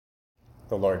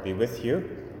The Lord be with you.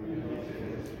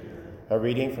 A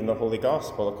reading from the Holy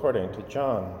Gospel according to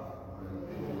John.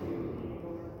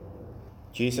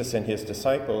 Jesus and his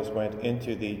disciples went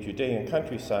into the Judean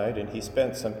countryside, and he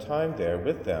spent some time there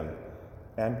with them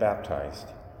and baptized.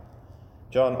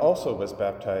 John also was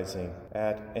baptizing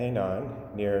at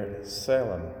Aenon near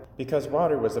Salem, because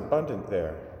water was abundant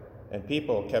there, and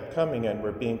people kept coming and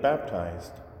were being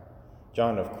baptized.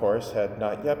 John, of course, had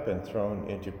not yet been thrown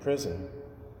into prison.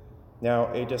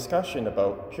 Now a discussion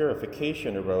about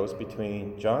purification arose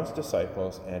between John's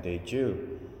disciples and a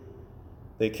Jew.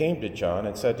 They came to John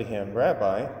and said to him,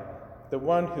 "Rabbi, the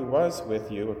one who was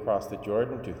with you across the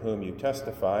Jordan, to whom you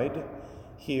testified,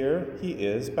 here he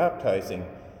is baptizing,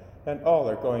 and all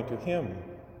are going to him."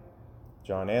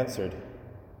 John answered,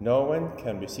 "No one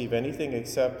can receive anything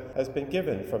except has been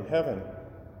given from heaven.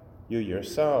 You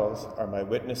yourselves are my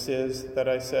witnesses that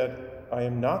I said, I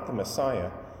am not the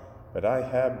Messiah, but I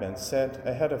have been sent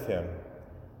ahead of him.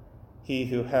 He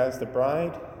who has the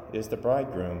bride is the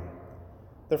bridegroom.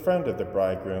 The friend of the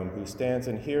bridegroom who stands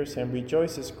and hears him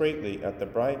rejoices greatly at the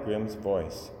bridegroom's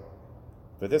voice.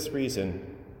 For this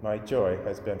reason, my joy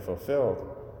has been fulfilled.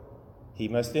 He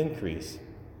must increase,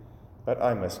 but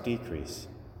I must decrease."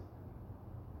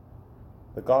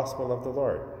 The Gospel of the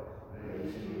Lord.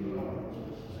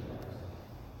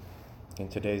 In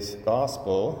today's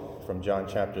Gospel, from John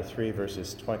chapter 3,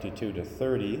 verses 22 to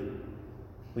 30,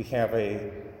 we have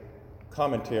a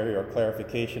commentary or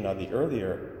clarification on the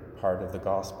earlier part of the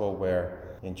Gospel, where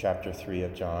in chapter 3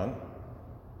 of John,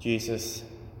 Jesus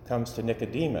comes to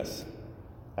Nicodemus.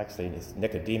 Actually, it's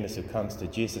Nicodemus who comes to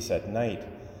Jesus at night.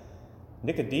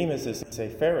 Nicodemus is a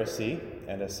Pharisee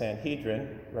and a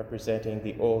Sanhedrin representing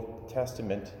the Old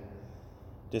Testament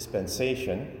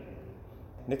dispensation.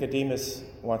 Nicodemus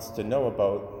wants to know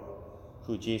about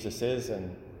who Jesus is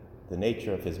and the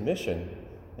nature of his mission.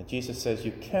 And Jesus says,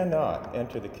 you cannot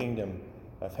enter the kingdom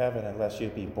of heaven unless you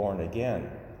be born again.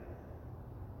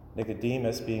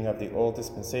 Nicodemus, being of the old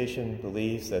dispensation,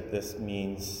 believes that this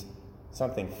means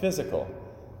something physical,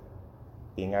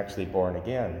 being actually born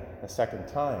again a second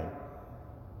time.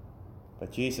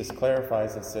 But Jesus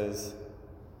clarifies and says,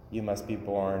 you must be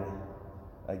born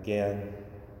again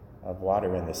of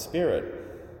water and the Spirit.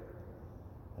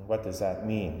 And what does that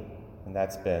mean? And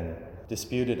that's been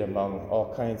disputed among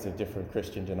all kinds of different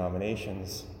Christian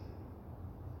denominations.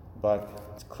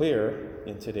 But it's clear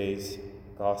in today's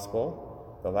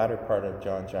Gospel, the latter part of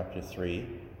John chapter 3,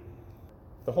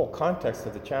 the whole context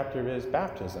of the chapter is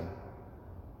baptism.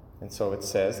 And so it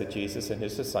says that Jesus and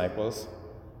his disciples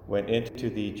went into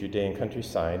the Judean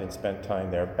countryside and spent time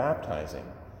there baptizing.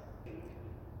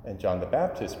 And John the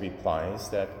Baptist replies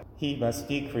that he must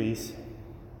decrease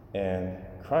and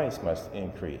Christ must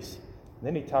increase. And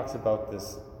then he talks about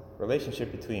this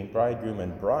relationship between bridegroom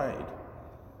and bride.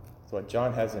 So what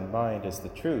John has in mind is the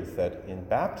truth that in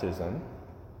baptism,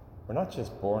 we're not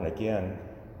just born again,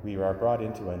 we are brought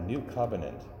into a new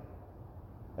covenant,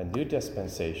 a new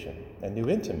dispensation, a new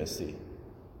intimacy,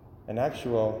 an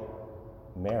actual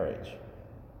marriage.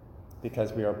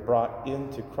 Because we are brought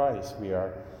into Christ, we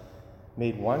are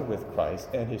made one with Christ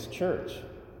and his church,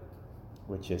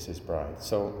 which is his bride.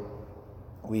 So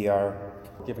we are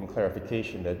given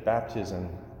clarification that baptism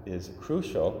is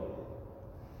crucial.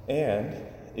 And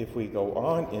if we go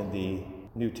on in the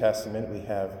New Testament, we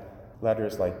have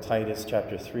letters like Titus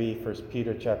chapter 3, 1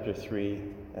 Peter chapter 3,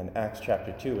 and Acts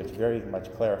chapter 2, which very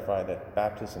much clarify that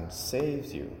baptism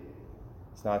saves you.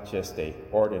 It's not just an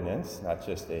ordinance, not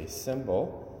just a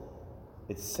symbol.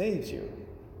 It saves you.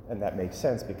 And that makes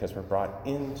sense because we're brought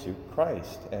into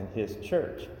Christ and his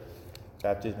church.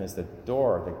 Baptism is the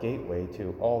door, the gateway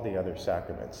to all the other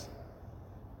sacraments.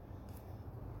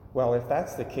 Well, if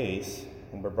that's the case,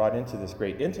 and we're brought into this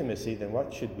great intimacy, then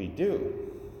what should we do?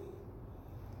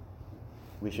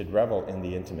 We should revel in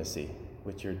the intimacy,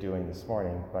 which you're doing this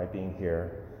morning by being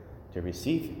here to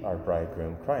receive our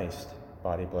bridegroom, Christ,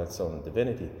 body, blood, soul, and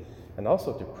divinity. And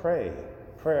also to pray.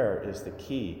 Prayer is the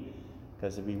key,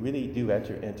 because we really do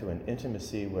enter into an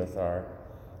intimacy with our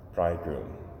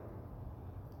bridegroom.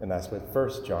 And that's what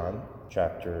 1 John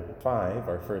chapter 5,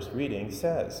 our first reading,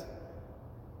 says.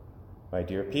 My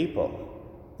dear people,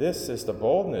 this is the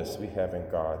boldness we have in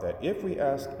God, that if we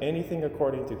ask anything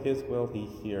according to his will, he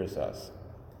hears us.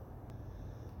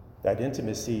 That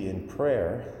intimacy in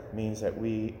prayer means that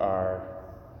we are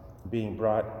being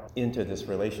brought into this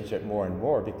relationship more and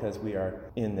more because we are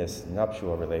in this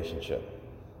nuptial relationship.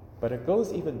 But it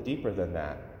goes even deeper than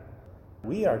that.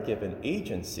 We are given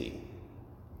agency.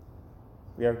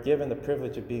 We are given the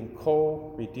privilege of being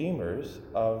co-redeemers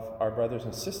of our brothers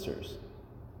and sisters.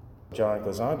 John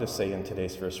goes on to say in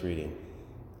today's first reading,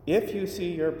 If you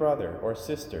see your brother or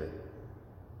sister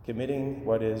committing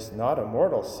what is not a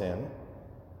mortal sin,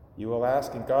 you will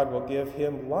ask and God will give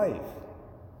him life.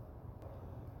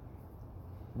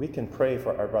 We can pray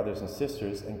for our brothers and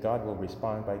sisters and God will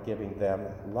respond by giving them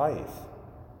life.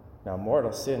 Now,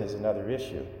 mortal sin is another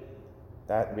issue.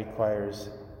 That requires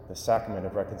the sacrament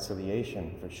of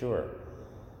reconciliation for sure.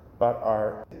 But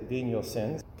our venial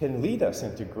sins can lead us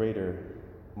into greater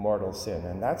mortal sin,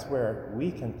 and that's where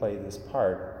we can play this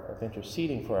part of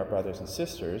interceding for our brothers and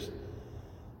sisters,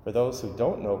 for those who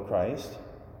don't know Christ,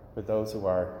 for those who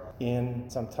are in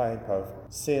some type of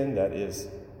sin that is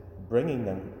bringing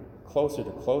them closer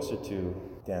to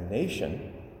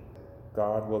damnation.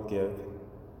 God will give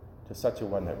to such a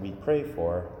one that we pray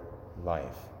for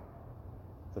life.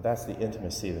 So that's the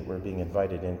intimacy that we're being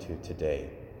invited into today.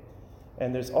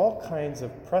 And there's all kinds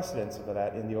of precedents for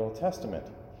that in the Old Testament.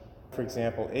 For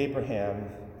example, Abraham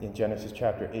in Genesis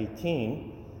chapter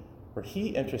 18, where he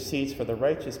intercedes for the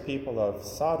righteous people of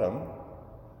Sodom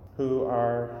who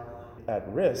are at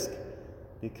risk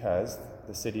because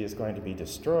the city is going to be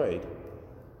destroyed.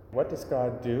 What does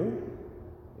God do?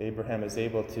 Abraham is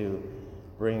able to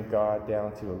bring God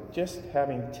down to just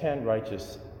having 10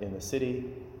 righteous in the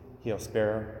city. He'll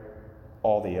spare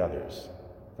all the others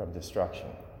from destruction.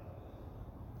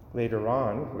 Later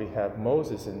on, we have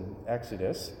Moses in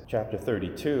Exodus chapter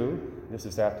 32. This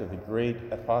is after the great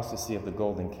apostasy of the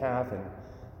golden calf, and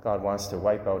God wants to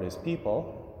wipe out his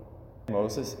people.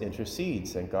 Moses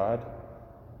intercedes, and God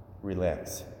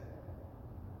relents.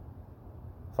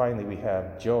 Finally, we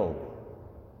have Job.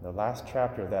 The last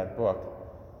chapter of that book,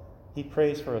 he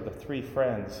prays for the 3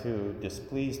 friends who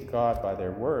displeased God by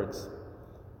their words.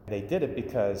 They did it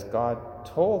because God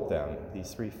told them,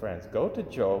 these 3 friends, go to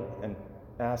Job and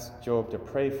ask Job to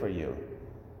pray for you.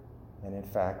 And in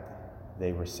fact,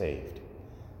 they were saved.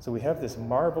 So we have this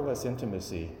marvelous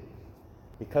intimacy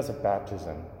because of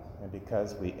baptism and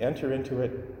because we enter into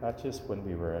it not just when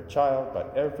we were a child,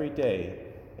 but every day,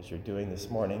 as you're doing this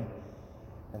morning.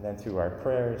 And then through our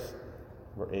prayers,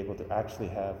 we're able to actually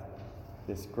have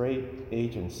this great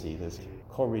agency, this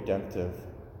co-redemptive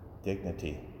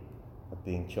dignity of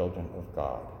being children of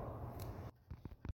God.